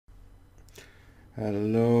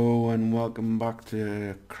Hello and welcome back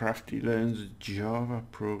to Crafty Learns Java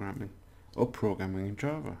programming, or programming in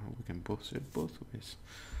Java. We can both say it both ways.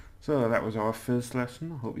 So that was our first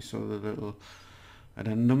lesson. I hope you saw the little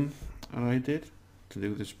addendum that I did to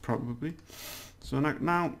do this properly. So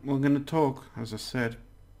now we're going to talk, as I said,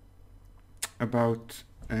 about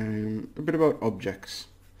a bit about objects.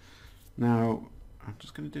 Now I'm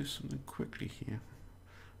just going to do something quickly here.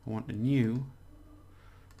 I want a new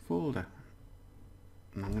folder.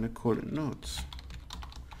 And I'm going to call it notes.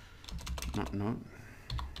 Not notes.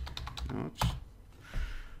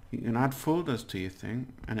 You can add folders to your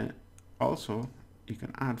thing, and also you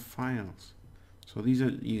can add files. So these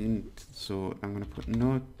are so I'm going to put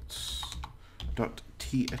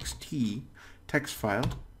notes.txt text file,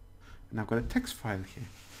 and I've got a text file here.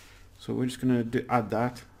 So we're just going to add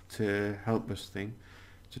that to help us to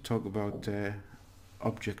talk about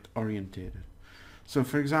object-orientated. So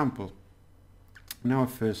for example, in our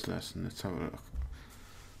first lesson, let's have a look.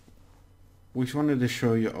 We just wanted to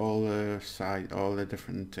show you all the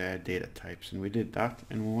different data types, and we did that,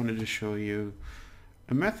 and we wanted to show you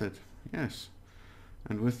a method. Yes,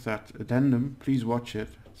 and with that addendum, please watch it.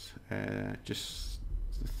 It's just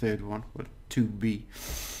the third one, but 2b,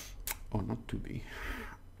 or not 2b.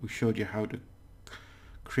 We showed you how to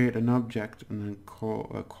create an object and then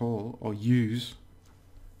call or use.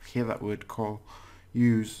 Hear that word, call,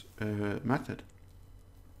 use a method.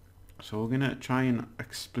 So we're going to try and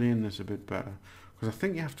explain this a bit better, because I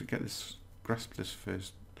think you have to grasp this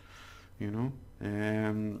first, you know.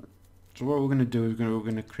 So what we're going to do is we're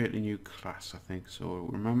going to create a new class, I think. So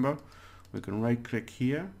remember, we can right click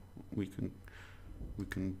here, we can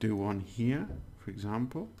do one here, for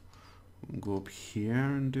example. We can go up here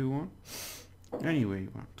and do one any way you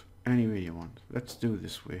want. Let's do it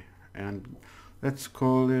this way, and let's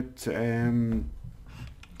call it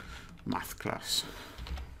math class.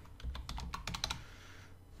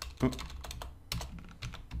 Oh.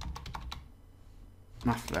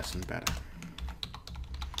 Math lesson better,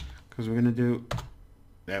 because we're going to do,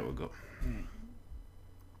 there we go.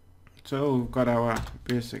 So we've got our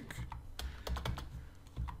basic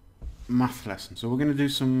math lesson. So we're going to do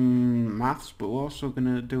some maths, but we're also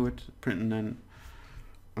going to do it print, and then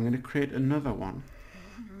I'm going to create another one,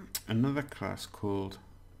 another class called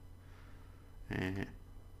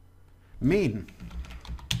main.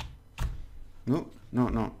 No.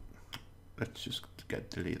 Let's just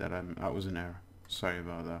delete that. That was an error. Sorry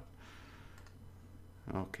about that.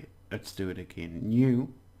 Okay, let's do it again.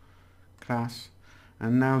 New class,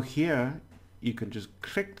 and now here you can just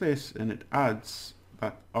click this, and it adds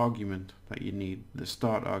that argument that you need, the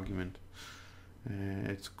start argument.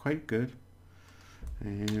 It's quite good.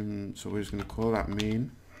 So we're just going to call that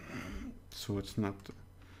main. So it's not.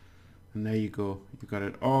 And there you go. You got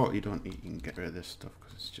it all. You can get rid of this stuff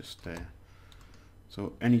because it's just there.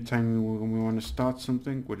 So anytime we want to start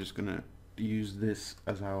something, we're just going to use this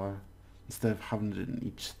as our, instead of having it in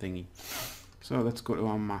each thingy. So let's go to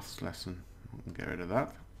our maths lesson and get rid of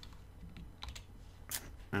that.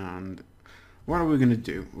 And what are we going to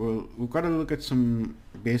do? Well, we've got to look at some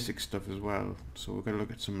basic stuff as well. So we're going to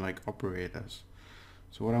look at some like operators.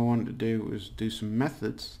 So what I want to do is do some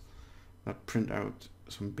methods that print out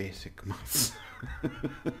some basic maths.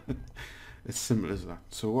 It's simple as that.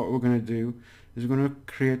 So what we're going to do is we're going to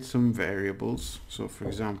create some variables. So for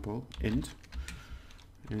example, int,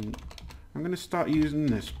 and I'm going to start using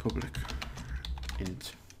this public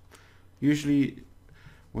int. Usually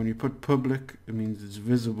when you put public, it means it's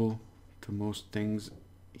visible to most things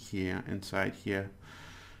here, inside here,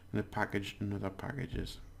 in the package and other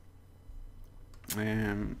packages.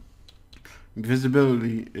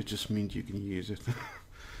 Visibility, it just means you can use it.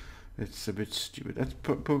 It's a bit stupid. Let's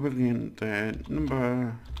put public int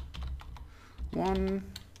number 1.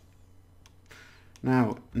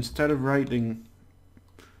 Now, instead of going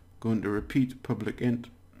to repeat public int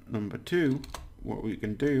number 2, what we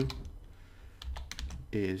can do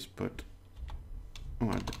is put,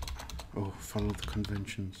 follow the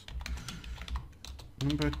conventions.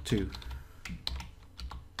 Number 2.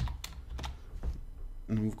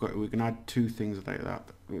 And we can add 2 things like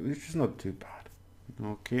that, which is not too bad.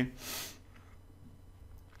 Okay,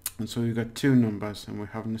 and so we've got 2 numbers, and we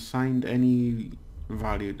haven't assigned any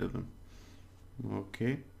value to them.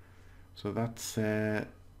 Okay, so that's the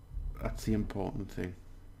important thing.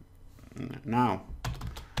 Now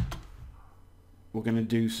we're going to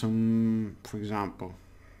do some, for example,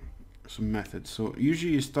 some methods. So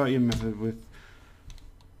usually you start your method with,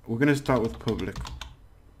 we're going to start with public,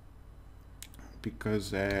 because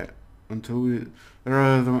there are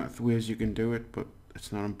other ways you can do it, but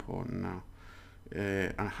it's not important now.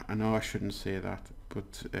 I know I shouldn't say that,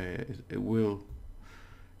 but it will.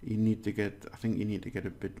 You need to get, I think you need to get a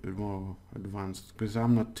bit more advanced, because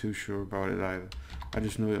I'm not too sure about it either. I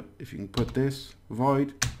just know if you can put this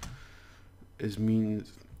void is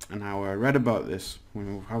means, and how I read about this,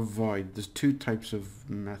 when we have void, there's two types of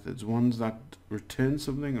methods, ones that return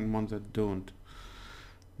something and ones that don't.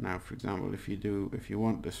 Now, for example, if you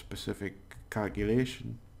want a specific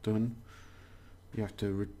calculation done, you have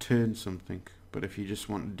to return something. But if you just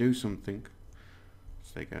want to do something,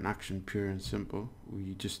 it's like an action, pure and simple,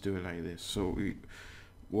 we just do it like this. So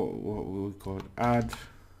what we call it, add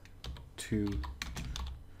 2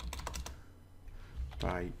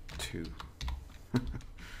 by 2.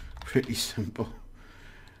 Pretty simple.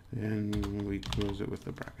 Then we close it with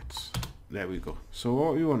the brackets. There we go. So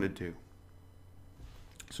what we want to do,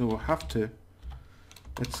 so we'll have to,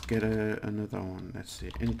 let's get another one. Let's say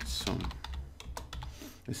int sum.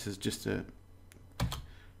 This is just a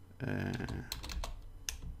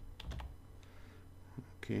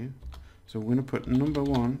okay, so we're going to put number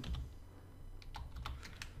 1.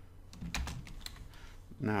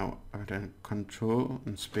 Now I've done control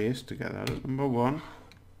and space to get that. Number 1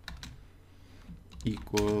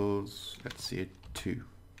 equals, let's say 2,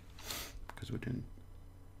 because we're doing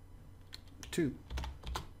 2.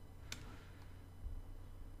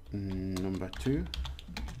 Number 2,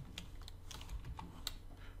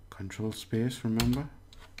 control space, remember,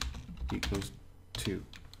 equals 2.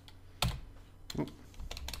 Oh.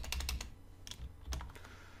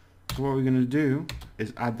 So what we're going to do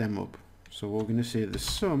is add them up. So we're going to say the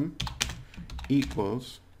sum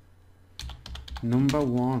equals number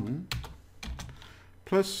 1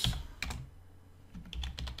 plus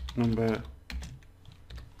number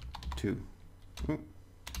 2. Oh.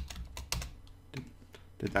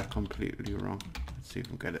 Did that completely wrong. Let's see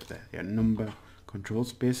if we get it there. Yeah, number, control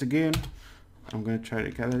space again. I'm going to try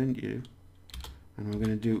to get that into you. And we're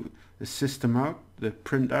going to do the system out, the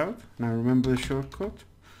print out. Now remember the shortcut.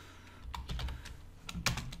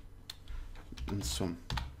 And sum.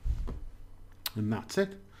 And that's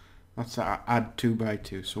it. That's our add 2 by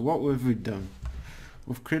 2. So what have we done?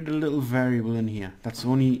 We've created a little variable in here. That's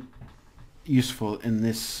only useful in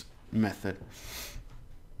this method.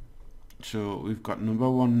 So we've got number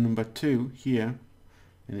 1 and number 2 here,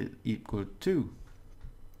 and it equal 2.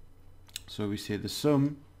 So we say the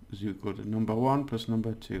sum is equal to number 1 plus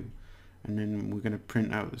number 2, and then we're going to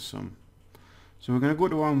print out the sum. So we're going to go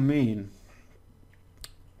to our main,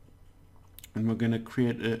 and we're going to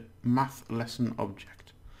create a math lesson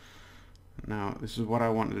object. Now this is what I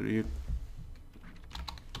wanted to do.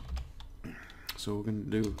 So we're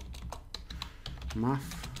going to do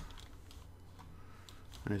math.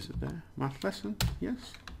 Is it there? Math lesson?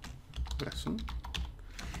 Yes. Lesson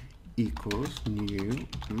equals new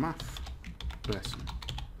math lesson.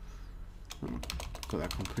 Oh, got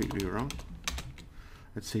that completely wrong.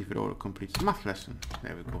 Let's see if it auto completes math lesson.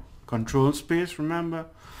 There we go. Control space, remember.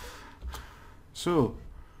 So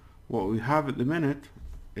what we have at the minute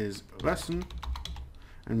is lesson,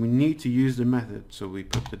 and we need to use the method. So we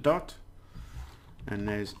put the dot, and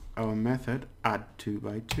there's our method add 2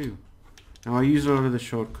 by 2. Now I use a lot of the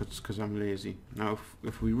shortcuts because I'm lazy. Now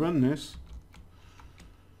if we run this,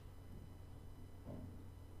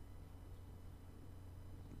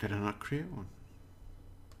 did I not create one?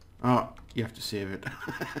 Oh, you have to save it.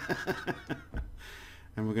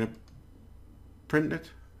 And we're going to print it,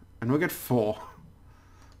 and we'll get 4.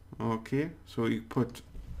 Okay, so you put,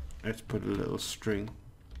 let's put a little string.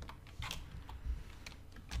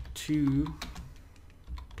 2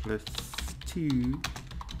 plus 2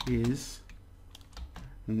 is,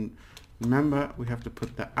 and remember we have to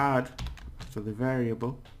put the add after the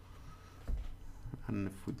variable, and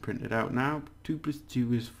if we print it out now, 2 plus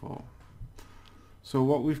 2 is 4. So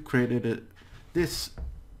what we've created, this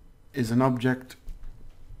is an object.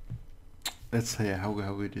 Let's say how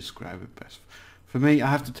we describe it best. For me, I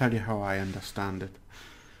have to tell you how I understand it,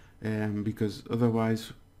 because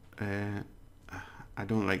otherwise I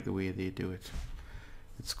don't like the way they do it.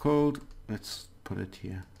 It's called, let's put it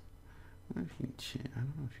here. I don't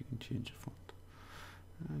know if you can change the font.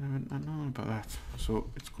 I don't know about that.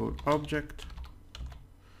 So it's called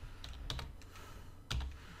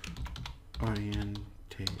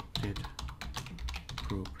object-orientated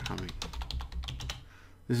programming.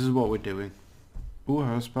 This is what we're doing. Oh,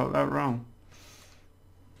 I spelled that wrong.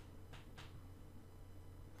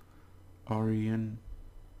 Orientate?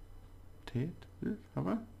 Have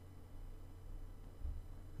I?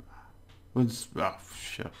 What's, oh,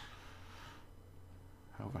 shit.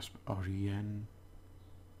 How have I spelled Orient?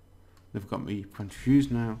 They've got me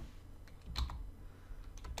confused now.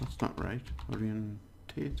 That's not right.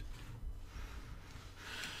 Orientate.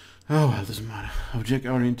 Oh well, doesn't matter.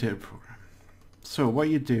 Object-oriented program. So what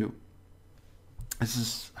you do, this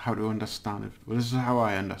is how to understand it. Well, this is how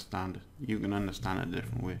I understand it. You can understand it a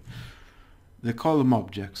different way. They call them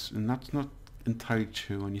objects, and that's not entirely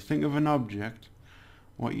true. When you think of an object,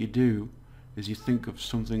 what you do is you think of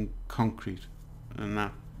something concrete, and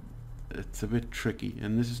that it's a bit tricky.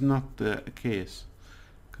 And this is not the case,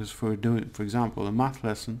 because for example, a math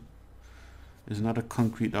lesson is not a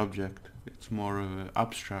concrete object. It's more of an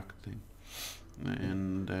abstract thing.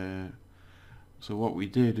 And so what we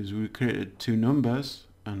did is we created two numbers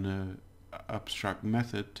and an abstract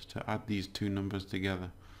method to add these two numbers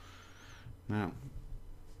together. Now,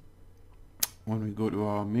 when we go to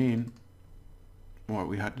our main, what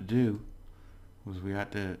we had to do was we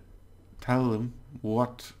had to tell them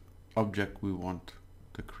what object we want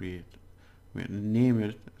to create. We had to name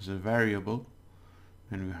it as a variable,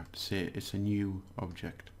 and we have to say it's a new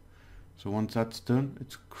object. So once that's done,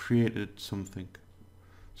 it's created something.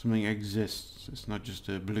 Something exists. It's not just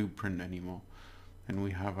a blueprint anymore. And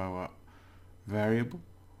we have our variable,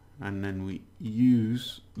 and then we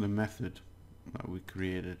use the method that we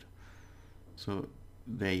created. So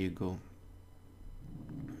there you go.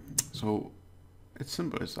 So it's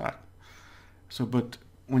simple as that. So but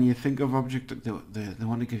when you think of object, they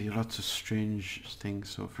want to give you lots of strange things.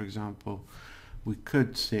 So for example, we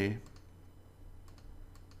could say,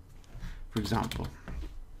 for example,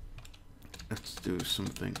 let's do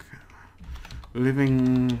something.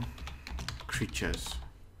 Living creatures.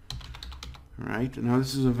 Right? Now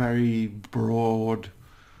this is a very broad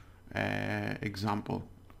example.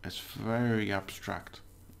 It's very abstract.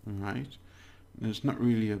 Right? It's not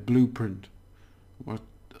really a blueprint. What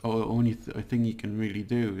only thing you can really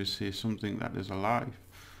do is say something that is alive.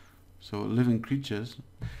 So living creatures,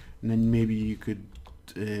 and then maybe you could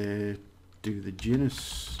do the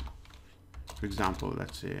genus. For example,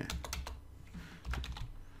 let's say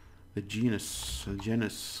the genus,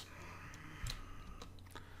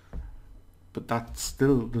 but that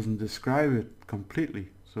still doesn't describe it completely.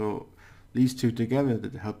 So these two together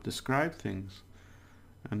that help describe things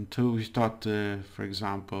until we start to, for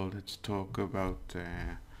example, let's talk about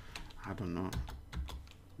I don't know,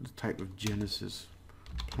 the type of genesis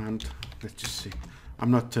plant. Let's just see. I'm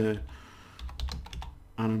not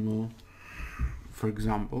animal, for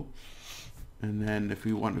example. And then if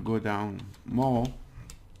we want to go down more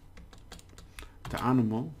to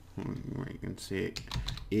animal, we can say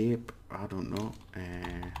ape, I don't know,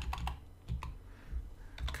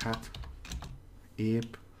 cat,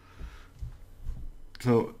 ape.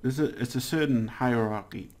 So it's a certain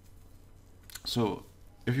hierarchy. So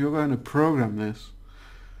if you're going to program this,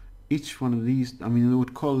 each one of these, I mean, they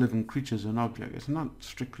would call living creatures an object. It's not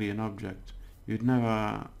strictly an object. You'd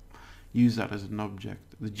never use that as an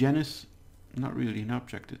object. The genus, not really an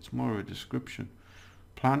object, it's more a description.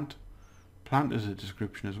 Plant is a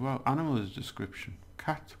description as well. Animal is a description.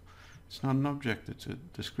 Cat, it's not an object, it's a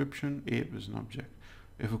description. Ape is an object.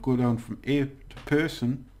 If we go down from ape to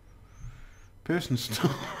person, person's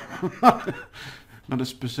not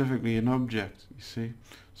specifically an object, you see.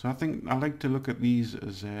 So I think I like to look at these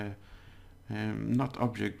as not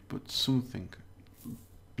object but something.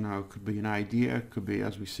 Now it could be an idea, it could be,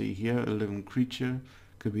 as we see here, a living creature,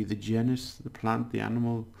 it could be the genus, the plant, the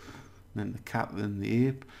animal, then the cat, then the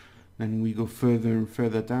ape. Then we go further and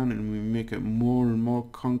further down and we make it more and more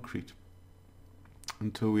concrete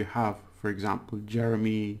until we have, for example,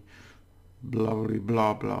 Jeremy blah blah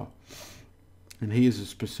blah blah, and he is a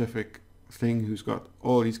specific thing who's got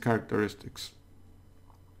all these characteristics.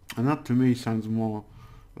 And that to me sounds more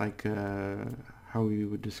like how you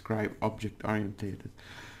would describe object-orientated.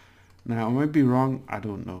 Now I might be wrong, I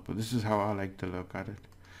don't know, but this is how I like to look at it.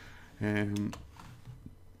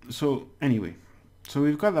 So anyway, so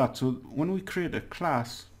we've got that. So when we create a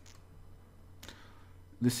class,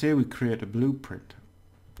 they say we create a blueprint.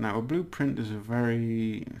 Now a blueprint is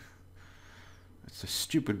it's a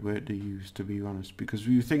stupid word to use, to be honest, because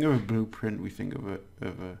when you think of a blueprint, we think of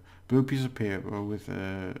a blue piece of paper with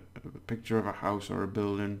a picture of a house or a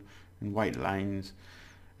building and white lines,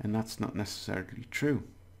 and that's not necessarily true.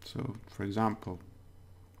 So for example,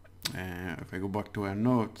 if I go back to our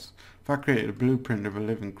notes, if I created a blueprint of a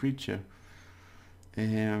living creature,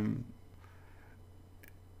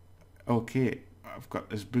 okay, I've got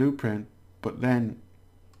this blueprint, but then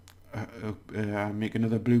I make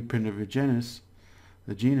another blueprint of a genus,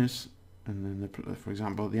 the genus, and then for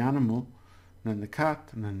example the animal, and then the cat,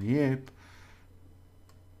 and then the ape.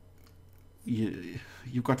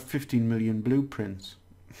 You've got 15 million blueprints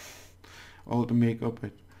all to make up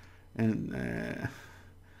it, and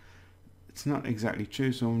it's not exactly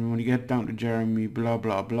true. So when you get down to Jeremy blah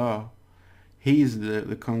blah blah, he's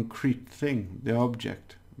the concrete thing, the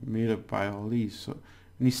object made up by all these. So,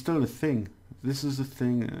 and he's still a thing. This is a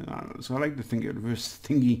thing. So I like to think of it as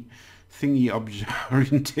thingy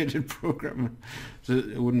object-orientated programming. So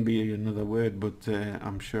it wouldn't be another word, but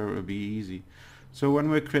I'm sure it would be easy. So when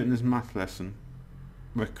we're creating this math lesson,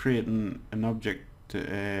 we're creating an object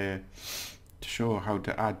to show how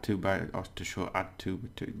to add 2 by, or to show add 2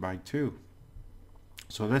 by 2.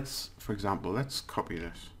 So let's, for example, let's copy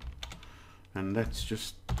this, and let's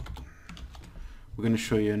just, we're going to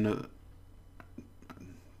show you another,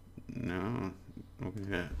 no,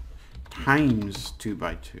 okay, times 2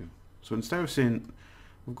 by 2. So instead of saying,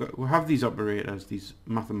 we'll have these operators, these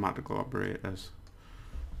mathematical operators,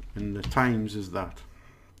 and the times is that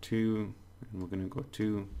 2, and we're going to go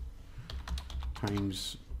 2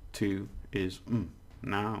 times 2 is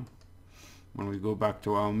now when we go back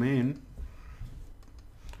to our main,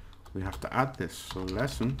 we have to add this. So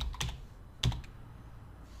lesson,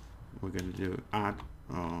 we're going to do add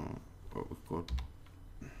what we've got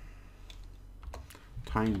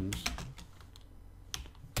times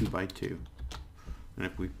 2 by 2, and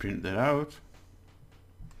if we print that out,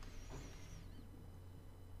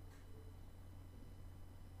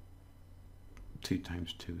 two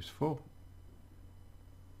times 2 is 4.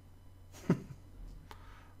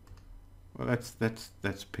 Well, let's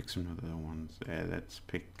pick some other ones. Let's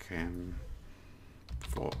pick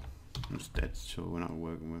 4 instead, so we're not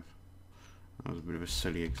working with. That was a bit of a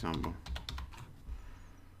silly example.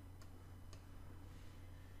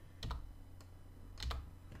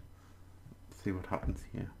 Let's see what happens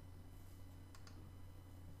here.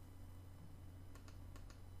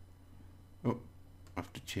 Oh, I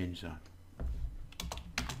have to change that.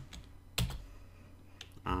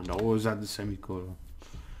 And always add the semicolon.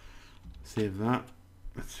 Save that.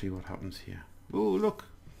 Let's see what happens here. Oh, look.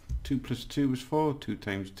 2 plus 2 is 4. 2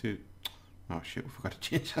 times 2. Oh shit, we forgot to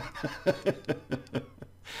change that.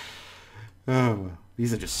 Oh well.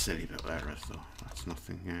 These are just silly little errors though. That's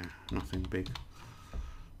nothing, nothing big.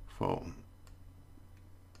 4.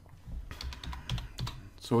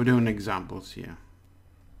 So we're doing examples here.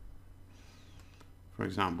 For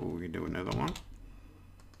example, we can do another one.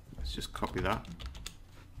 Let's just copy that.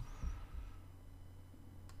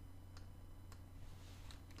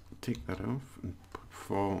 Take that off and put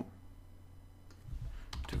 4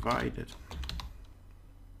 divided.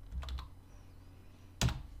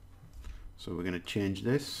 So we're going to change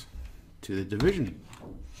this to the division,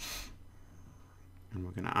 and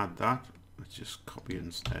we're going to add that. Let's just copy it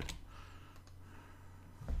instead.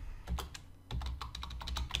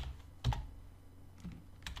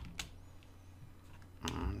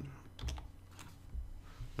 And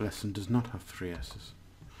the lesson does not have 3 S's.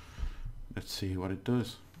 Let's see what it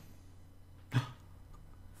does.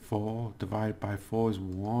 4 divided by 4 is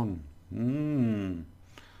 1.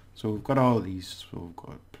 So we've got all these. So we've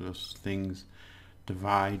got plus things,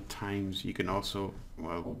 divide, times. You can also,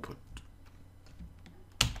 well,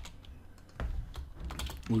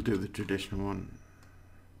 we'll do the traditional one,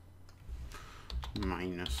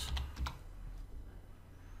 minus.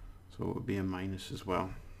 So it would be a minus as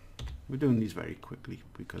well. We're doing these very quickly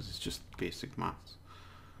because it's just basic maths.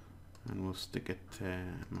 And we'll stick it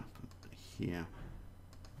here.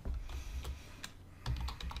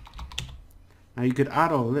 Now you could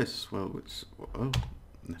add all this. Well, it's, oh,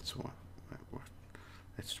 that's what.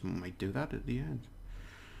 Let's might do that at the end.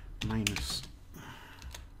 Minus.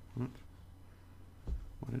 What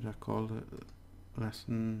did I call the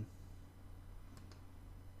lesson?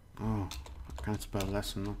 Oh, I can't spell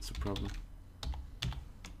lesson. That's the problem.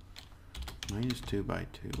 Minus 2 by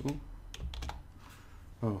 2.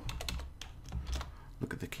 Oh,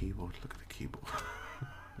 look at the keyboard. Look at the keyboard.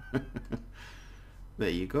 There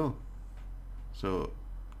you go. So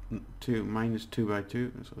 2 minus 2 by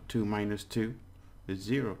 2, so 2 minus 2 is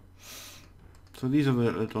 0. So these are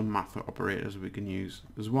the little math operators we can use.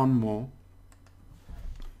 There's one more,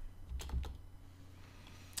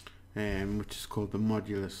 which is called the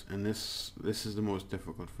modulus, and this is the most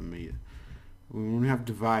difficult for me. When we have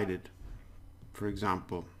divided, for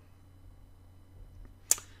example,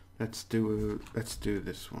 let's do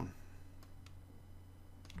this one.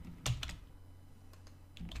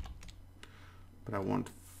 But I want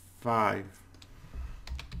 5.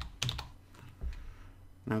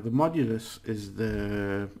 Now the modulus is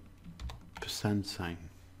the percent sign,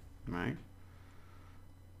 right?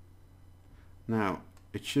 Now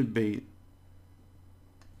it should be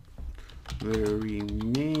the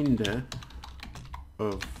remainder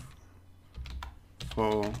of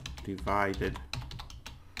 4 divided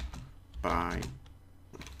by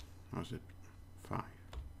how's it? 5.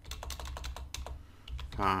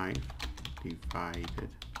 5 divided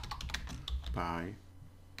by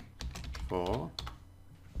 4.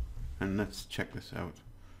 And let's check this out.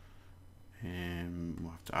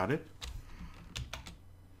 We'll have to add it.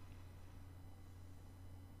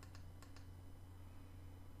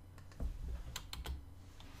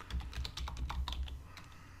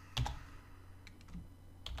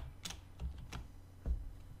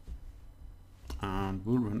 And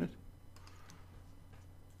we'll run it.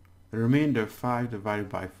 The remainder of 5 divided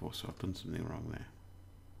by 4, so I've done something wrong there.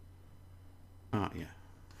 Ah, yeah.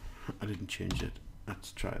 I didn't change it.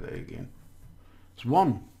 Let's try that again. It's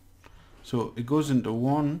 1. So it goes into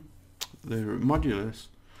 1, the modulus.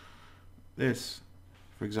 This,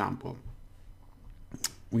 for example,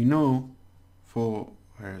 we know for,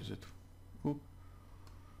 where is it? Oh,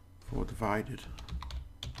 4 divided.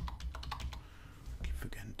 I keep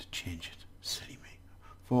forgetting to change it. Silly me.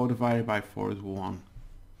 4 divided by 4 is 1.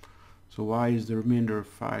 So why is the remainder of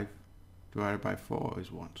 5 divided by 4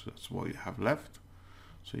 is 1? So that's what you have left.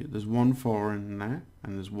 So there's 1 4 in there,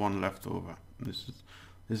 and there's 1 left over. And this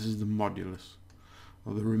is the modulus,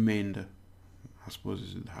 or the remainder, I suppose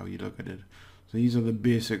is how you look at it. So these are the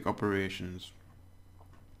basic operations.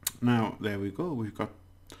 Now there we go. We've got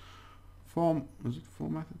 4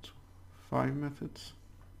 methods? 5 methods.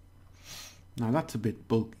 Now that's a bit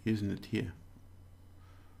bulky, isn't it, here?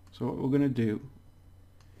 So what we're going to do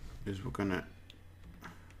is we're going to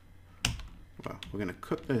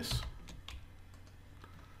cut this,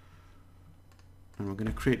 and we're going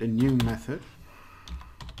to create a new method,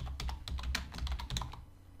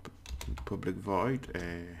 public void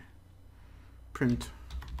print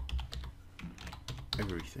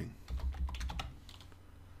everything,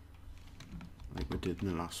 like we did in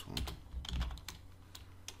the last one.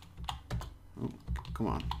 Oh, come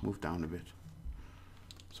on, move down a bit.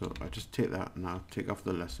 So I just take that and I'll take off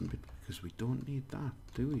the lesson bit, because we don't need that,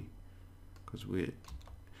 do we? Because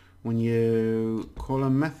when you call a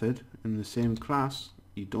method in the same class,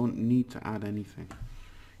 you don't need to add anything.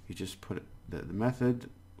 You just put the method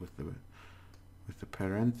with the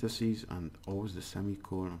parentheses and always the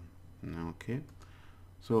semicolon. Okay,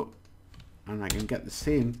 so, and I can get the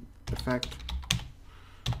same effect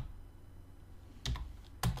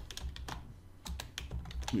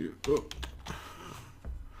oh.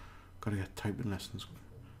 Gotta get typing lessons,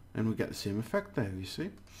 and we get the same effect there, you see.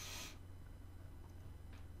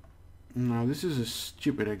 Now this is a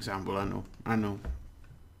stupid example, I know.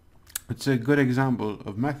 It's a good example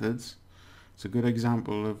of methods. It's a good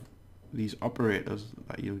example of these operators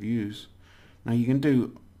that you'll use. Now you can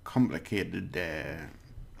do complicated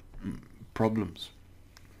problems.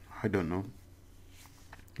 I don't know.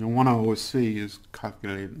 And one I always see is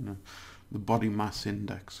calculating the body mass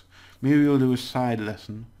index. Maybe we'll do a side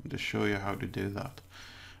lesson to show you how to do that.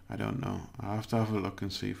 I don't know. I'll have to have a look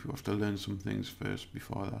and see if we have to learn some things first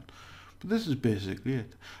before that. But this is basically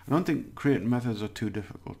it. I don't think creating methods are too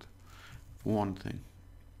difficult, for one thing.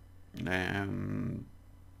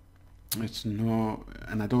 It's no,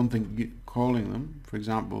 and I don't think calling them, for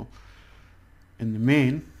example, in the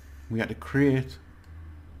main, we had to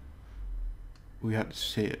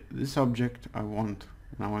say this object I want,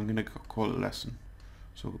 now I'm going to call it lesson.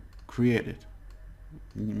 So create it,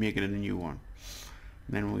 make it a new one.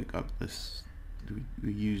 And then we got this,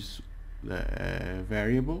 we use the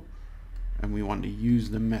variable, and we want to use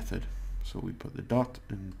the method. So we put the dot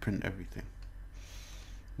and print everything,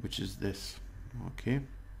 which is this. Okay.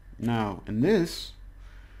 Now in this,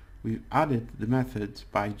 we've added the methods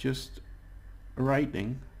by just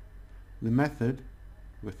writing the method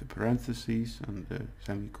with the parentheses and the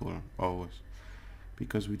semicolon always,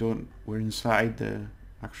 because we're inside the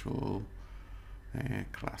actual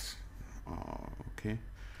class. Oh, okay.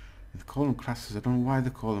 They call them classes. I don't know why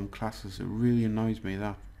they call them classes. It really annoys me,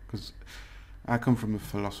 that, because I come from a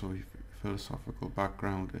philosophical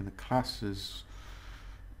background, and a class is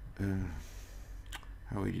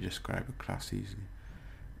how would you describe a class easily?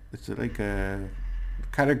 It's like a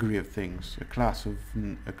category of things. A class of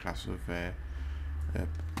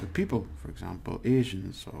people, for example,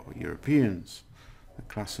 Asians or Europeans. A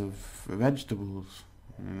class of vegetables.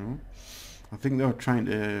 You know, I think they were trying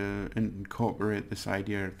to incorporate this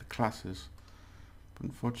idea of the classes, but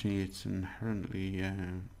unfortunately, it's inherently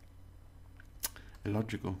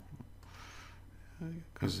illogical.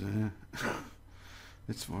 Because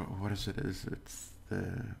it's what is it? It's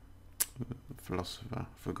the philosopher.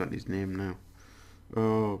 I've forgotten his name now.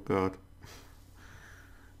 Oh God.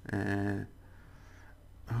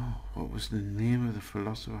 What was the name of the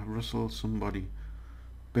philosopher? Russell somebody.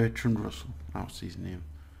 Bertrand Russell. That was his name.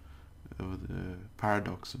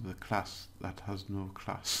 paradox of the class that has no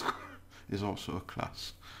class is also a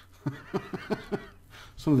class.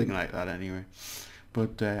 Something like that anyway.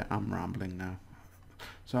 But I'm rambling now.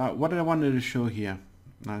 So what I wanted to show here,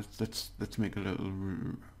 now let's make a little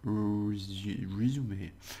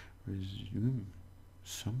resume,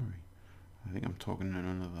 summary. I think I'm talking in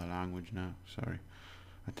another language now, sorry.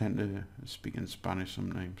 I tend to speak in Spanish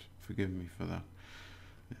sometimes, forgive me for that.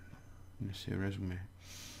 Let me say resume.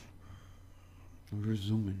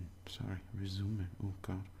 Resuming, sorry, resuming, oh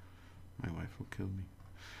god, my wife will kill me.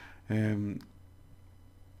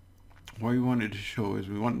 What we wanted to show is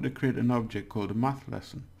we wanted to create an object called a math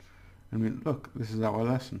lesson. I mean, look, this is our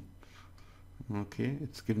lesson. Okay,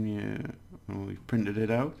 it's giving you, when we printed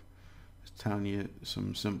it out, it's telling you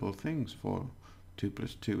some simple things. 2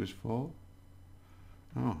 plus 2 is 4.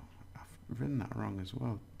 Oh, I've written that wrong as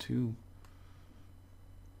well. 2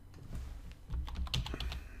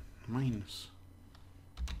 minus.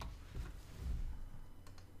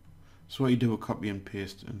 So what you do, a copy and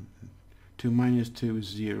paste. And 2 minus 2 is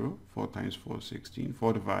 0. 4 times 4 is 16.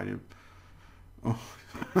 4 divided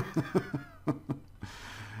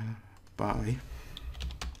by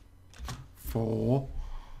 4.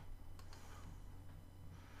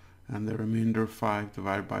 And the remainder of 5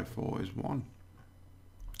 divided by 4 is 1.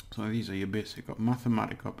 So these are your basic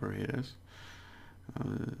mathematic operators.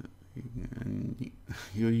 And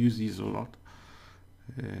you'll use these a lot.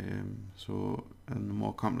 And the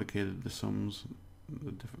more complicated the sums,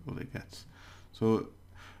 the difficult it gets. So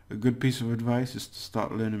a good piece of advice is to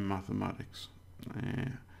start learning mathematics.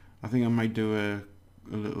 I think I might do a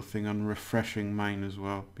little thing on refreshing mine as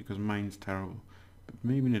well, because mine's terrible, but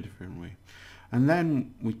maybe in a different way. And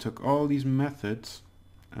then we took all these methods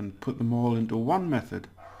and put them all into one method.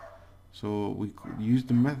 So we could use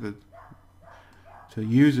the method to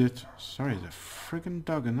use it. Sorry, there's a friggin'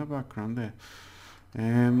 dog in the background there.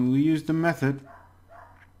 We used the method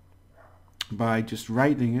by just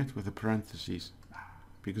writing it with a parentheses,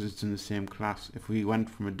 because it's in the same class. If we went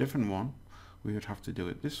from a different one, we would have to do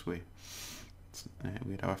it this way.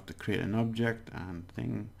 We'd have to create an object and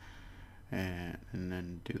thing, and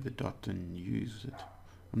then do the dot and use it.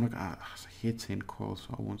 I'm not. I hate saying call,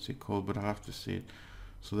 so I won't say call, but I have to say it.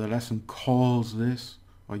 So the lesson calls this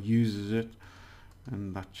or uses it,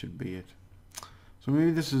 and that should be it. So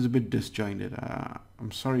maybe this is a bit disjointed.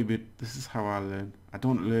 I'm sorry, but this is how I learn. I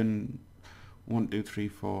don't learn 1, 2, 3,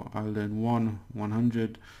 4. I learn 1,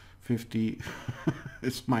 100, 50.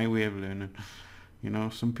 It's my way of learning. You know,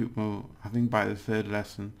 some people, I think by the 3rd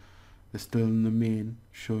lesson, they're still in the main,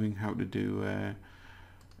 showing how to do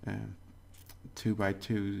 2 by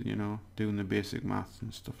 2, you know, doing the basic maths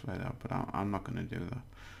and stuff like that. But I'm not going to do that.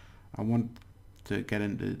 I want to get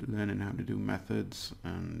into learning how to do methods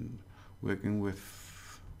and working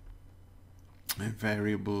with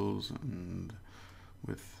variables and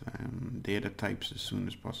with data types as soon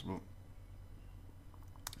as possible.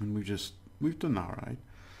 And we've done that right.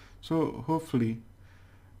 So hopefully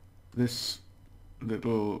this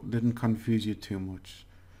little didn't confuse you too much.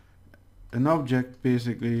 An object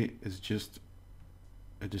basically is just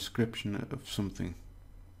a description of something.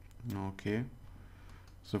 Okay,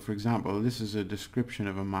 so for example, this is a description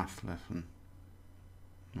of a math lesson.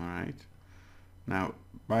 Alright, now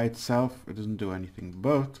by itself it doesn't do anything,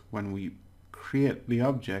 but when we create the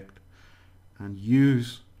object and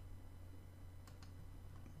use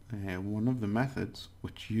one of the methods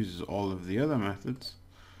which uses all of the other methods,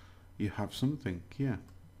 you have something here,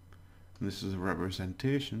 and this is a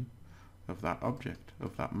representation of that object,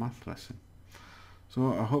 of that math lesson.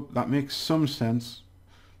 So I hope that makes some sense.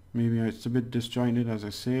 Maybe it's a bit disjointed, as I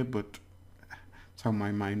say, but it's how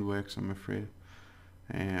my mind works, I'm afraid.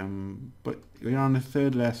 But you're on the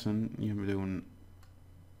 3rd lesson, you're doing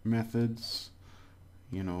methods,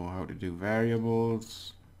 you know how to do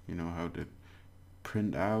variables, you know how to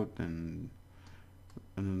print out, and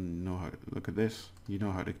know how to look at this. You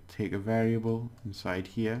know how to take a variable inside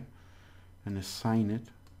here and assign it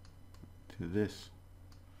to this.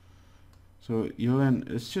 So you learn,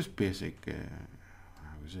 it's just basic,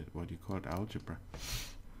 what do you call it, algebra.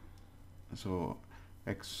 So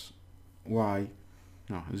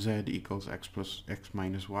z equals x plus x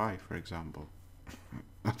minus y, for example.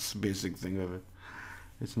 That's the basic thing of it.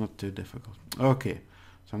 It's not too difficult. Okay,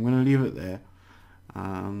 so I'm going to leave it there,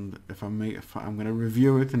 and if I'm going to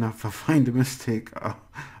review it, and if I find a mistake,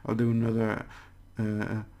 I'll do another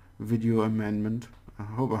video amendment. I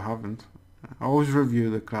hope I haven't. I always review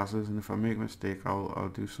the classes, and if I make a mistake,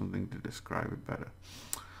 I'll do something to describe it better.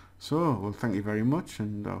 So, well, thank you very much,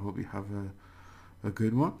 and I hope you have a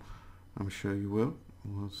good one. I'm sure you will.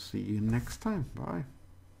 We'll see you next time. Bye.